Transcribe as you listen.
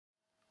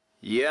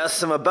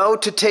Yes, I'm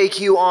about to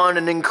take you on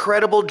an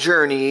incredible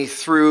journey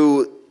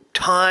through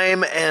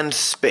time and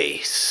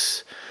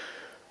space.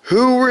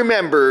 Who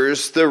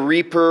remembers the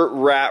REAPER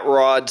Rat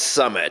Rod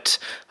Summit?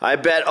 I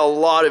bet a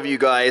lot of you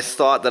guys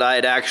thought that I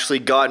had actually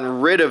gotten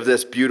rid of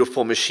this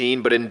beautiful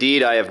machine, but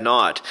indeed I have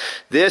not.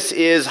 This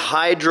is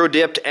hydro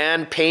dipped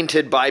and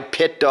painted by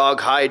Pit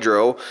Dog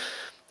Hydro.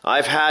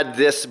 I've had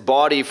this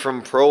body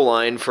from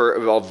Proline for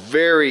a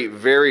very,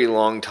 very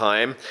long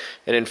time.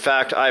 And in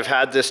fact, I've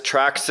had this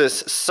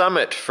Traxxas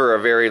Summit for a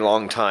very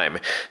long time.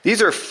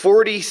 These are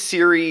 40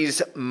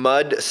 series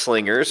mud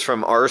slingers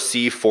from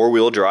RC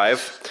four-wheel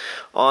drive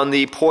on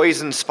the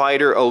Poison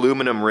Spider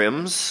aluminum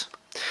rims.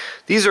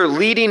 These are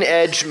leading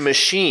edge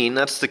machine,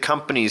 that's the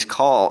company's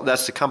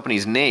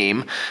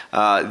name.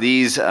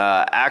 These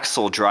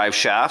axle drive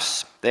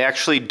shafts, they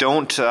actually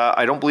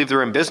I don't believe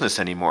they're in business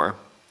anymore.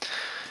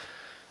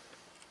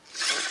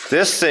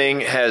 This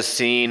thing has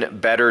seen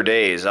better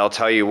days, I'll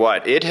tell you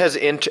what. It has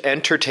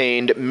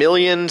entertained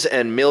millions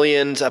and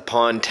millions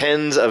upon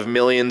tens of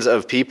millions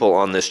of people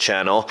on this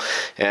channel.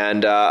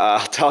 And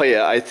I'll tell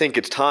you, I think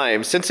it's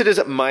time, since it is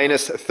at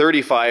minus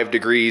 35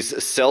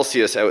 degrees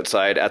Celsius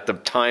outside at the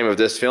time of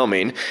this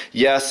filming.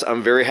 Yes,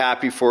 I'm very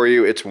happy for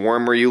you. It's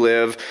warm where you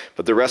live,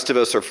 but the rest of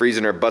us are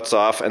freezing our butts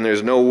off, and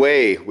there's no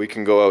way we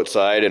can go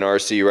outside in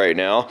RC right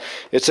now.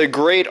 It's a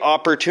great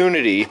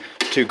opportunity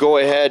to go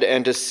ahead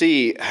and to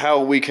see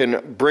how we can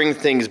bring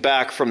things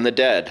back from the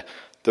dead.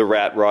 The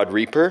Rat Rod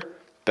Reaper,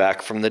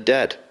 back from the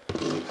dead.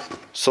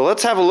 So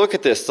let's have a look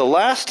at this. The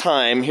last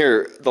time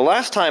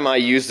I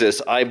used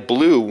this, I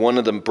blew one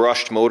of the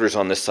brushed motors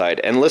on this side.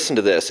 And listen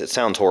to this, it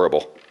sounds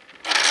horrible.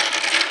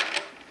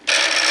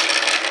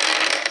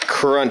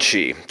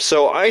 Crunchy.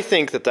 So I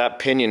think that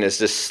pinion is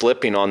just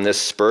slipping on this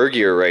spur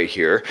gear right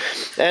here.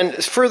 And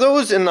for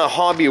those in the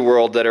hobby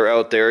world that are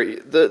out there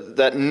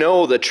that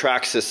know the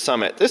Traxxas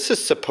Summit, this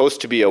is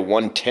supposed to be a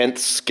 1/10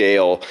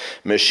 scale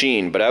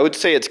machine, but I would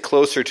say it's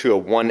closer to a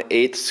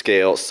 1/8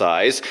 scale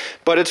size.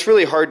 But it's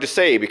really hard to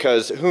say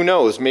because who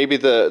knows, maybe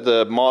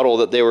the model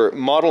that they were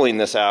modeling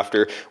this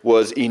after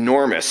was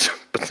enormous.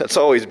 But that's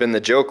always been the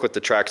joke with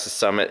the Traxxas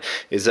Summit,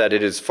 is that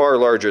it is far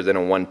larger than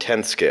a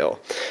 1/10 scale.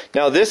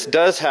 Now this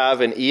does have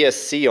an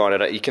ESC on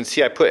it. You can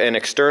see I put an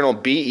external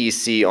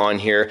BEC on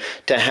here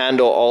to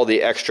handle all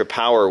the extra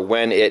power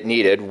when it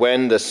needed.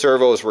 When the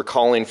servos were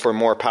calling for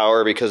more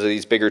power because of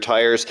these bigger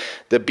tires,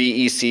 the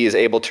BEC is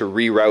able to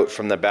reroute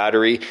from the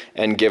battery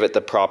and give it the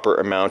proper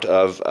amount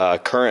of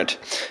current.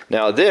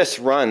 Now this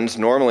runs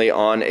normally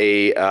on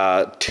a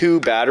 2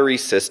 battery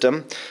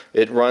system.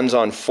 It runs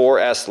on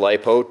 4S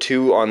LiPo,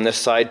 2 on this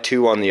side,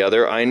 2 on the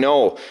other. I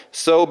know,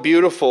 so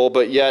beautiful,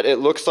 but yet it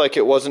looks like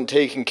it wasn't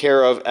taken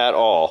care of at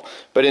all.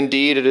 But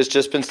indeed, it has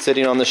just been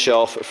sitting on the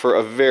shelf for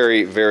a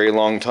very, very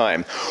long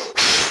time.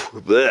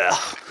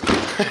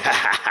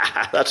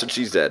 That's what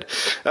she said.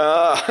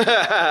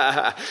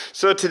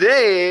 So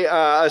today,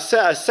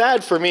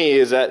 sad for me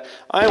is that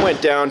I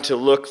went down to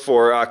look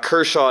for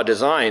Kershaw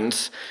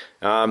Designs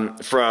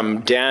from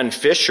Dan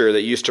Fisher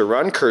that used to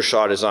run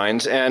Kershaw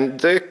Designs,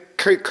 and the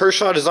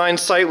Kershaw Design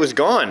site was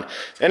gone,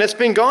 and it's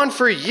been gone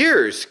for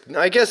years.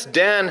 I guess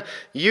Dan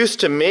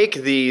used to make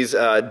these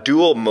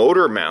dual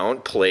motor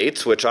mount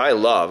plates, which I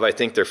love. I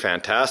think they're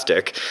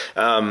fantastic.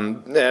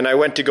 And I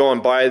went to go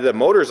and buy the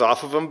motors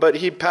off of him, but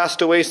he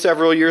passed away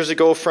several years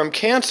ago from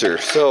cancer.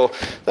 So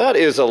that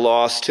is a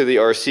loss to the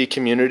RC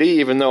community,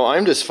 even though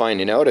I'm just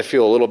finding out. I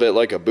feel a little bit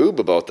like a boob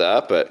about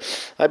that, but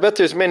I bet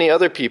there's many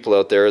other people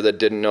out there that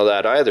didn't know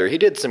that either. He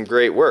did some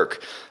great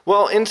work.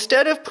 Well,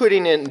 instead of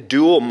putting in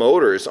dual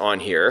motors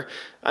on here,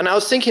 and I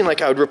was thinking like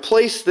I would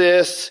replace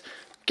this,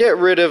 get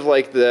rid of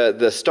like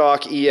the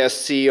stock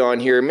ESC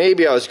on here.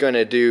 Maybe I was going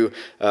to do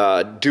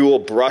dual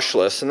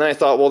brushless, and then I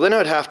thought, well, then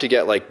I'd have to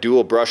get like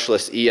dual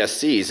brushless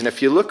ESCs. And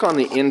if you look on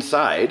the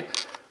inside,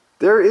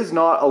 there is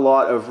not a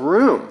lot of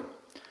room.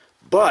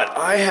 But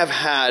I have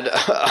had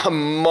a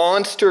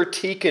monster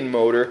Tekin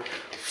motor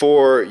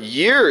for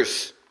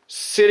years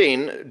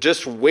sitting,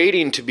 just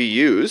waiting to be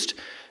used.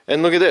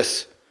 And look at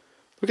this.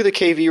 Look at the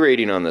KV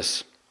rating on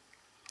this.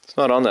 It's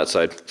not on that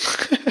side.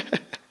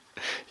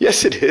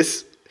 Yes, it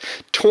is.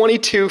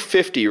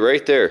 2250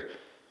 right there.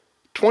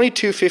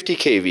 2250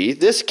 kV.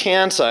 This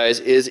can size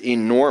is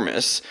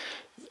enormous.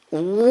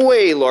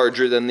 Way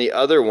larger than the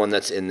other one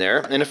that's in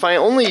there. And if I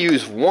only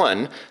use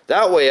one,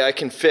 that way I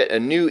can fit a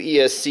new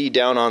ESC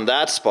down on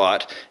that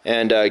spot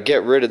and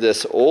get rid of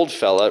this old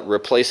fella,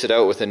 replace it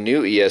out with a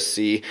new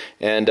ESC,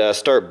 and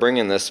start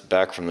bringing this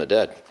back from the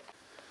dead.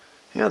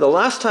 Yeah, the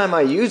last time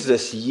I used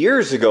this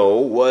years ago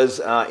was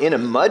in a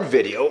mud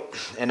video,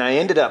 and I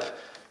ended up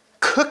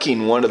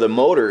cooking one of the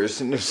motors,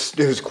 and it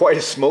was quite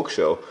a smoke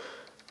show.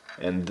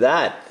 And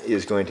that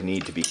is going to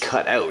need to be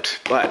cut out.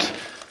 But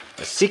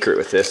the secret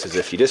with this is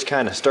if you just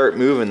kind of start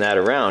moving that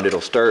around,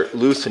 it'll start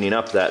loosening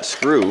up that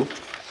screw,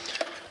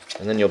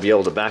 and then you'll be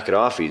able to back it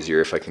off easier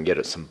if I can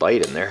get some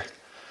bite in there.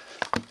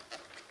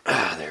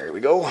 There we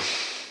go.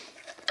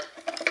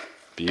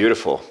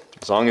 Beautiful.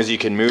 As long as you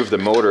can move the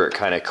motor, it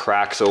kind of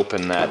cracks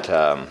open that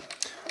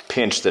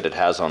pinch that it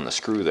has on the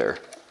screw there.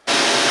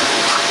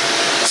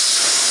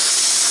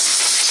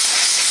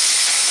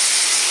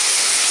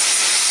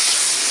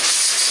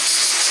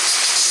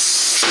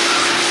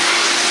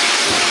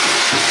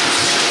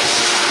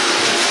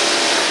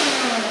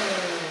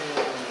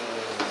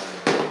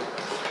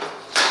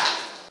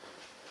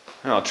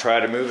 And I'll try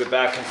to move it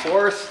back and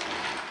forth.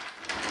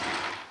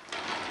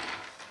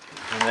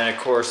 And then of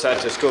course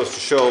that just goes to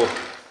show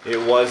it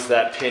was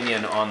that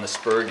pinion on the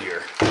spur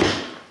gear.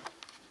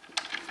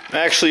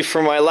 Actually,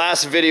 for my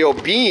last video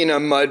being a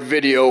mud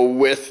video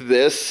with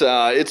this,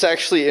 it's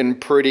actually in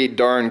pretty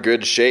darn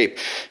good shape.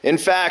 In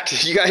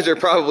fact, you guys are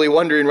probably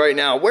wondering right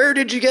now, where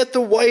did you get the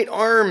white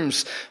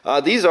arms?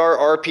 These are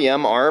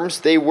RPM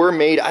arms. They were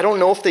made, I don't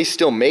know if they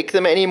still make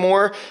them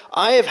anymore.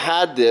 I have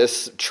had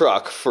this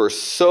truck for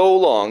so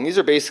long. These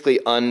are basically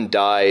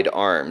undyed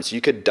arms.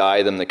 You could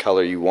dye them the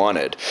color you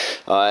wanted.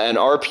 And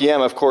RPM,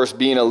 of course,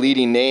 being a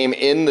leading name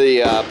in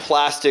the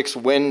plastics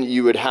when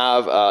you would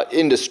have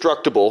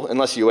indestructible,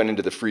 unless you went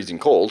into the freezing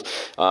cold,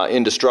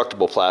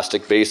 indestructible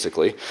plastic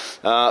basically.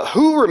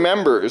 Who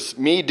remembers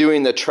me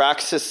doing the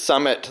Traxxas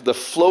Summit, the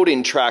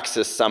floating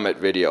Traxxas Summit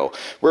video,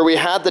 where we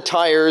had the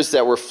tires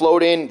that were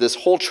floating, this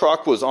whole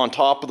truck was on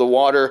top of the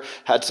water,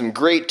 had some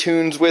great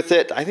tunes with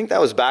it. I think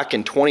that was back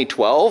in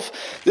 2012.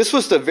 This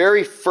was the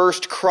very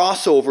first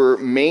crossover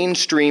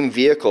mainstream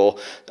vehicle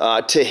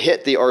to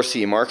hit the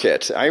RC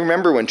market. I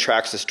remember when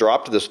Traxxas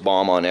dropped this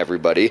bomb on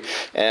everybody,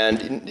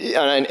 and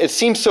it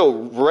seems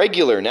so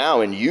regular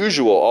now and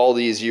usual all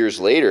these years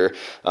later,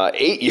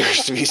 8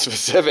 years to be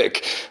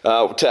specific,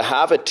 to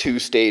have a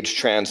two-stage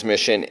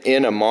transmission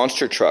in a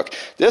monster truck.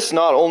 This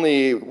not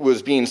only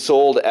was being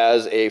sold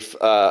as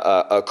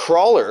a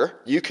crawler,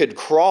 you could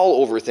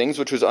crawl over things,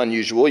 which was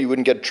unusual. You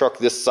wouldn't get a truck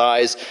this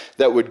size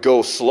that would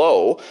go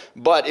slow,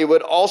 but it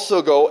would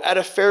also go at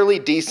a fairly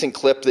decent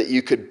clip that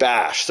you could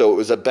bash. So it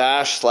was a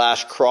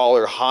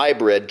bash/crawler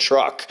hybrid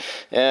truck,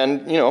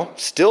 and you know,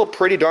 still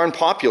pretty darn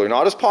popular.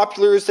 Not as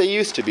popular as they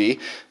used to be,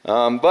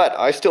 but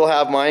I still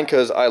have mine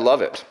because I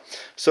love it.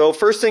 So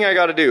first thing I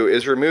got to do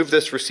is remove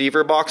this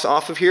receiver box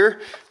off of here,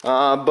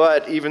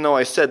 but even though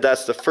I said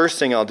that's the first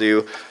thing I'll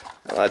do,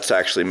 let's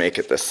actually make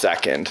it the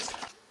second.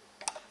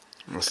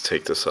 Let's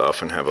take this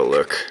off and have a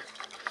look.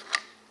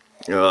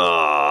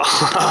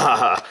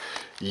 Oh,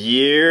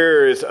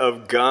 years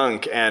of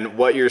gunk, and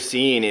what you're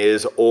seeing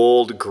is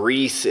old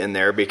grease in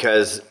there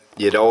because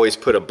you'd always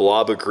put a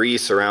blob of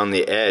grease around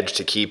the edge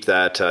to keep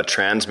that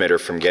transmitter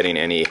from getting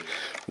any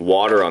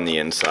water on the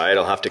inside.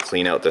 I'll have to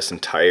clean out this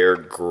entire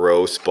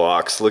gross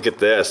box. Look at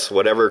this,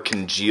 whatever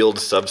congealed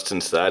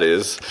substance that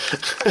is.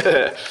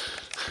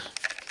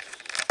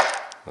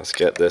 Let's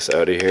get this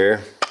out of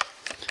here.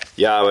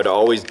 Yeah, I would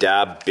always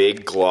dab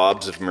big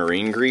globs of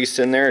marine grease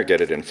in there.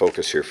 Get it in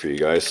focus here for you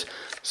guys.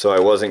 So I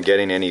wasn't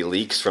getting any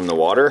leaks from the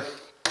water.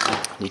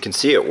 You can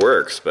see it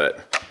works,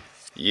 but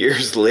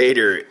years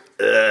later,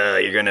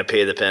 you're gonna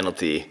pay the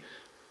penalty.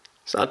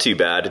 It's not too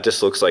bad. It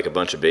just looks like a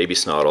bunch of baby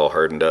snot all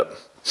hardened up.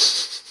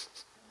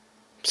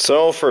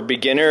 So for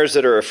beginners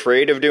that are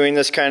afraid of doing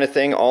this kind of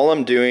thing, all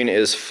I'm doing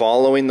is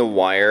following the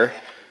wire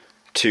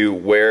to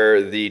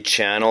where the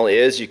channel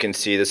is. You can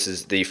see this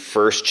is the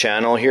first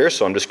channel here,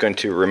 so I'm just going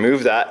to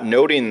remove that,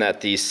 noting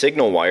that the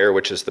signal wire,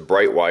 which is the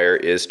bright wire,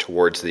 is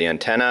towards the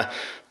antenna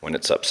when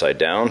it's upside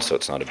down, so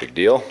it's not a big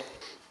deal.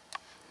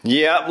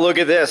 Yep, look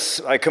at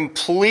this. I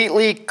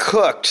completely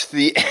cooked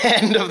the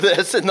end of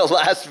this in the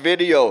last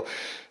video.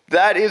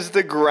 That is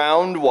the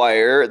ground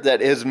wire that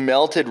has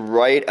melted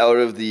right out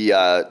of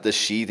the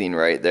sheathing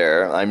right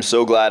there. I'm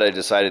so glad I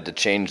decided to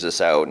change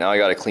this out. Now I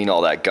got to clean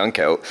all that gunk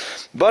out.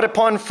 But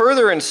upon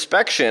further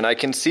inspection, I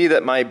can see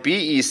that my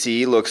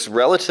BEC looks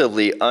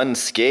relatively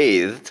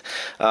unscathed.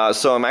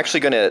 So I'm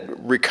actually going to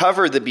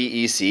recover the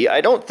BEC. I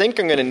don't think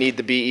I'm going to need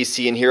the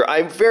BEC in here.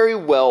 I very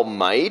well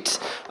might.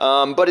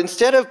 But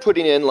instead of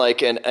putting in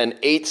like an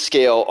 8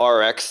 scale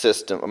RX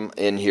system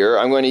in here,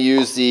 I'm going to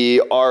use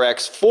the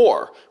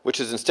RX4, which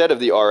is instead of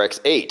the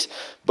RX8.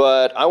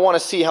 But I want to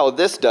see how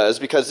this does,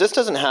 because this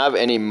doesn't have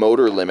any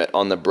motor limit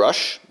on the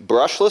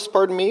brushless,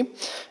 pardon me,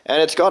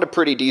 and it's got a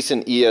pretty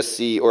decent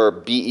ESC or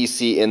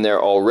BEC in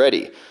there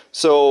already.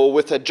 So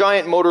with a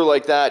giant motor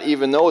like that,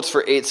 even though it's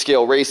for 8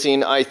 scale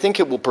racing, I think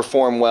it will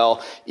perform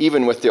well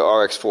even with the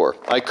RX4.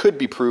 I could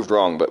be proved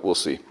wrong, but we'll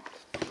see.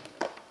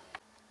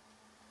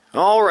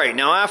 Alright,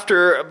 now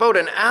after about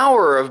an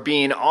hour of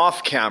being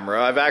off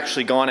camera, I've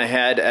actually gone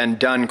ahead and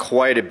done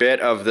quite a bit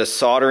of the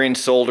soldering,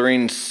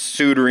 soldering,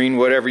 soldering,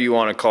 whatever you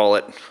want to call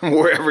it,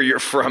 wherever you're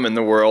from in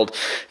the world,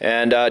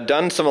 and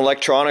done some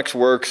electronics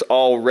works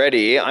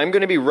already. I'm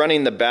going to be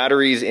running the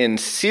batteries in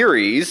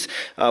series,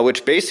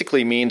 which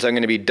basically means I'm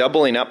going to be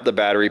doubling up the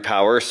battery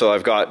power. So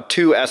I've got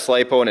 2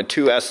 S-LiPo and a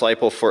 2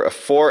 S-LiPo for a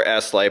 4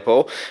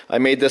 S-LiPo. I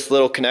made this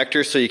little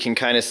connector so you can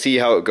kind of see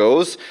how it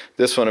goes.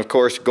 This one, of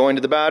course, going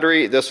to the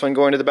battery. This this one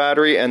going to the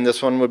battery, and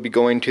this one would be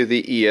going to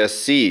the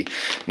ESC.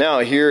 Now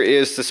here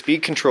is the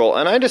speed control,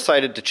 and I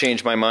decided to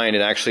change my mind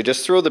and actually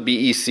just throw the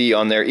BEC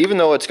on there, even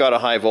though it's got a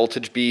high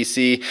voltage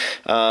BEC,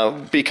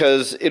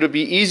 because it'll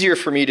be easier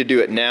for me to do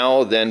it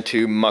now than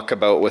to muck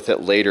about with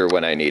it later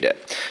when I need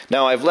it.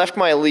 Now I've left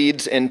my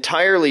leads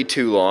entirely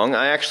too long.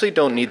 I actually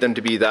don't need them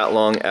to be that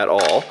long at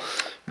all.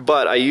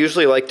 But I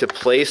usually like to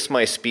place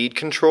my speed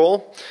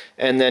control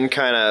and then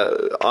kind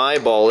of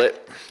eyeball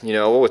it, you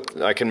know,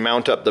 I can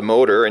mount up the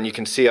motor, and you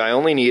can see I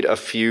only need a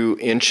few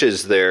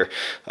inches there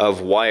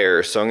of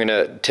wire. So I'm going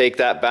to take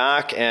that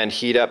back and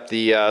heat up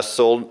the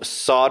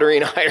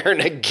soldering iron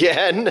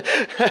again.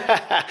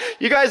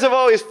 You guys have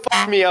always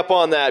fucked me up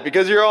on that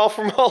because you're all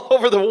from all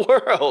over the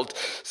world.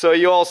 So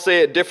you all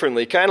say it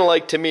differently, kind of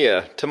like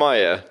Tamia.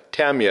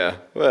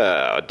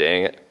 Oh,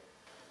 dang it.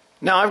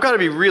 Now I've got to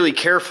be really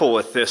careful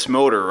with this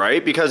motor,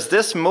 right? Because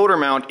this motor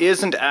mount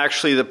isn't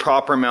actually the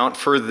proper mount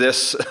for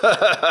this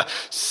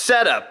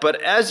setup.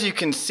 But as you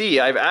can see,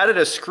 I've added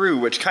a screw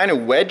which kind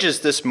of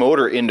wedges this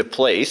motor into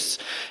place.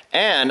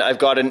 And I've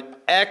got an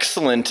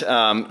excellent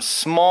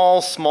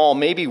small,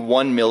 maybe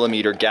 1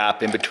 millimeter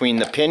gap in between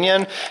the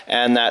pinion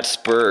and that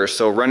spur.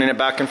 So running it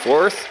back and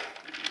forth.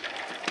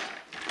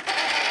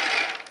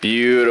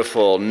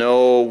 Beautiful,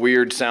 no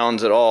weird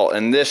sounds at all.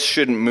 And this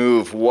shouldn't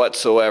move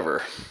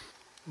whatsoever.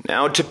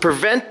 Now to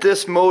prevent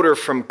this motor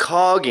from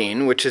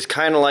cogging, which is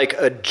kind of like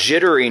a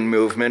jittering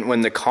movement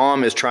when the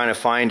COM is trying to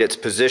find its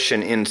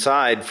position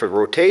inside for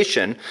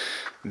rotation,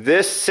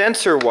 this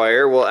sensor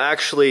wire will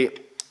actually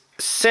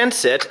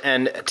sense it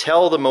and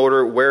tell the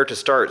motor where to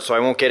start, so I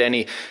won't get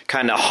any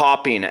kind of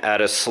hopping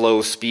at a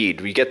slow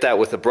speed. We get that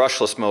with a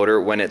brushless motor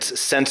when it's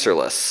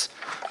sensorless.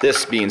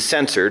 This being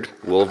censored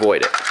will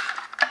avoid it.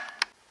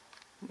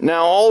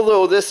 Now,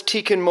 although this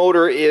Tekin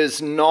motor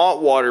is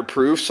not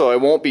waterproof, so I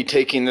won't be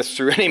taking this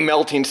through any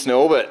melting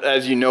snow, but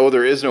as you know,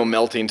 there is no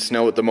melting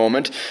snow at the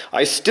moment,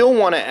 I still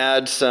want to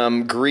add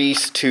some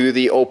grease to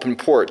the open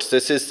ports.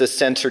 This is the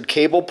censored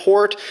cable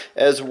port,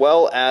 as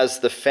well as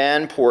the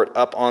fan port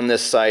up on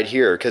this side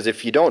here, because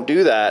if you don't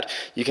do that,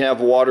 you can have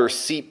water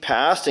seep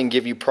past and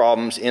give you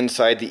problems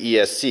inside the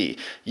ESC.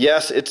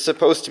 Yes, it's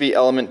supposed to be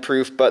element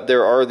proof, but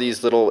there are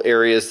these little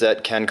areas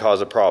that can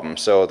cause a problem,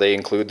 so they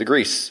include the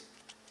grease.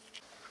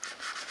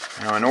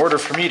 Now in order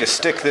for me to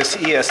stick this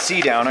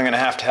ESC down, I'm going to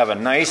have a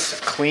nice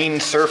clean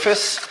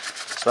surface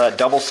so that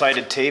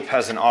double-sided tape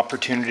has an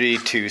opportunity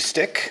to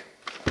stick.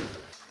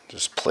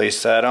 Just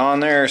place that on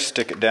there,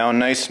 stick it down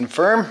nice and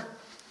firm.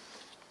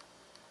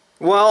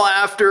 Well,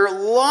 after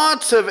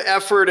lots of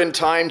effort and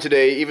time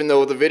today, even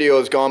though the video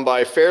has gone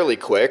by fairly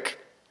quick,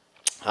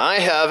 I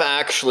have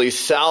actually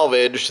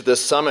salvaged the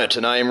Summit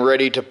and I am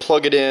ready to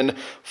plug it in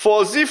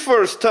for the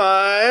first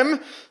time.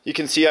 You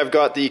can see I've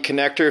got the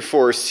connector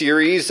for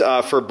series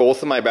for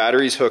both of my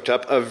batteries hooked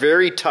up. A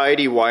very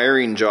tidy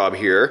wiring job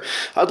here.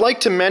 I'd like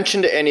to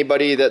mention to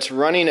anybody that's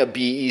running a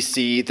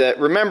BEC that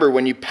remember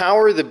when you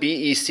power the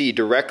BEC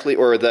directly,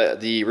 or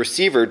the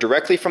receiver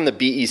directly from the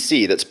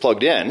BEC that's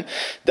plugged in,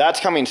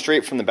 that's coming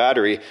straight from the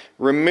battery.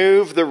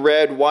 Remove the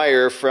red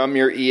wire from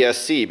your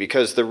ESC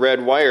because the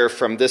red wire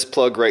from this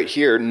plug right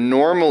here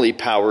normally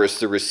powers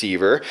the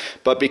receiver,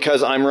 but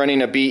because I'm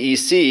running a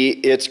BEC,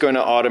 it's going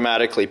to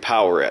automatically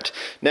power it.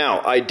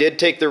 Now, I did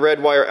take the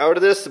red wire out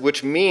of this,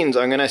 which means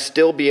I'm going to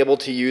still be able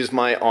to use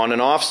my on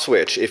and off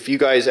switch. If you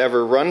guys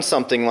ever run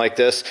something like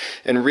this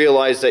and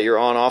realize that your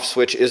on off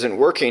switch isn't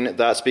working,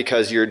 that's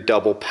because you're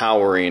double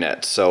powering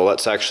it. So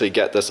let's actually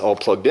get this all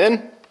plugged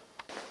in.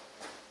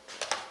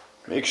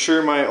 Make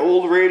sure my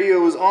old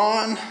radio is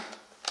on.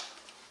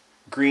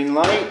 Green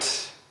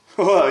light.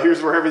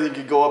 Here's where everything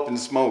could go up in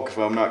smoke if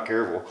I'm not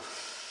careful.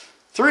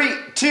 3,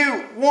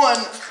 2,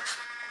 1.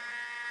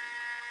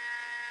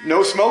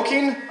 No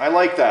smoking? I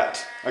like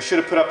that. I should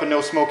have put up a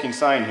no smoking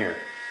sign here.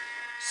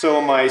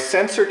 So my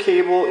sensor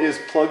cable is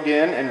plugged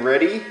in and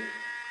ready.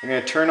 I'm going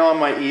to turn on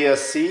my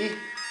ESC,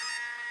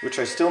 which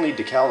I still need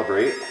to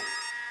calibrate.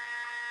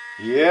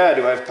 Yeah,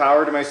 do I have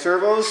power to my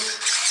servos?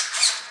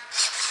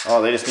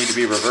 Oh, they just need to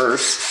be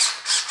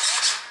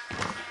reversed.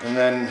 And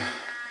then,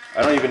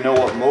 I don't even know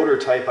what motor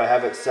type I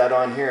have it set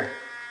on here.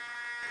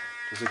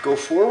 Does it go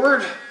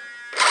forward?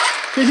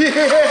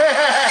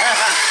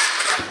 Yeah!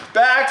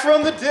 Back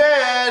from the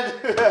dead!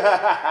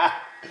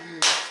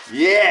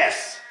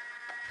 Yes!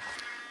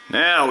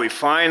 Now we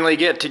finally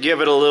get to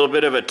give it a little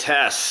bit of a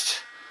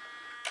test.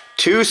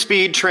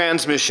 2-speed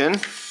transmission,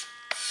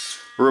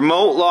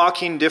 remote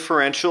locking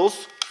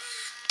differentials,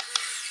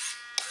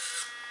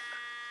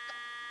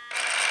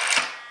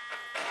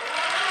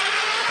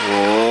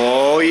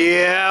 oh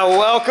yeah,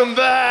 welcome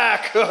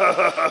back!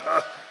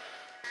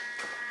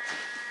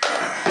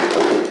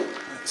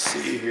 Let's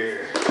see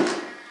here.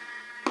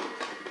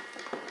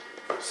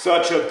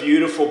 Such a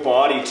beautiful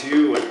body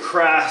too. I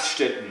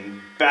crashed it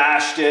and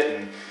bashed it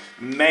and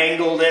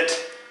mangled it.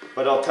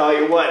 But I'll tell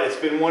you what, it's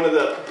been one of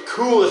the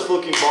coolest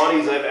looking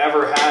bodies I've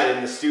ever had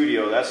in the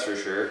studio, that's for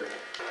sure.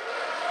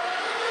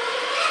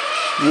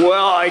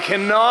 Well, I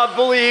cannot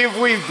believe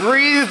we've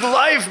breathed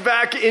life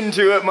back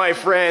into it, my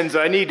friends.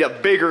 I need a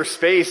bigger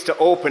space to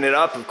open it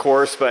up, of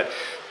course, but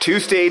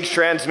two-stage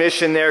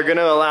transmission there,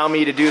 gonna allow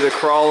me to do the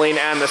crawling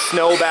and the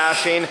snow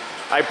bashing.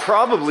 I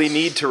probably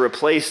need to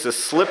replace the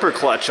slipper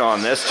clutch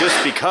on this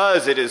just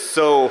because it is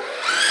so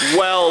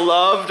well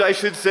loved, I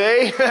should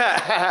say.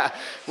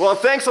 Well,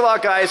 thanks a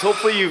lot, guys.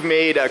 Hopefully you've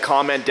made a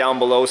comment down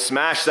below.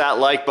 Smash that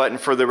like button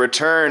for the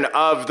return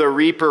of the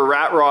Reaper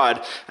rat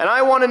rod. And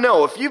I want to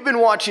know, if you've been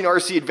watching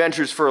RC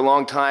Adventures for a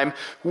long time,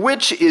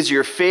 which is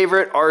your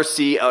favorite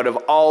RC out of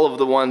all of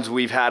the ones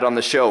we've had on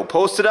the show?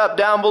 Post it up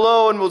down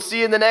below and we'll see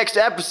you in the next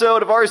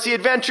episode of RC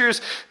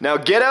Adventures. Now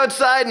get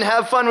outside and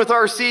have fun with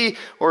RC,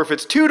 or if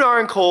it's too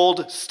darn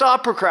cold,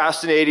 stop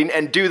procrastinating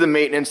and do the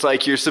maintenance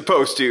like you're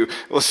supposed to.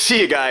 We'll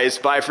see you guys.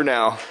 Bye for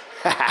now.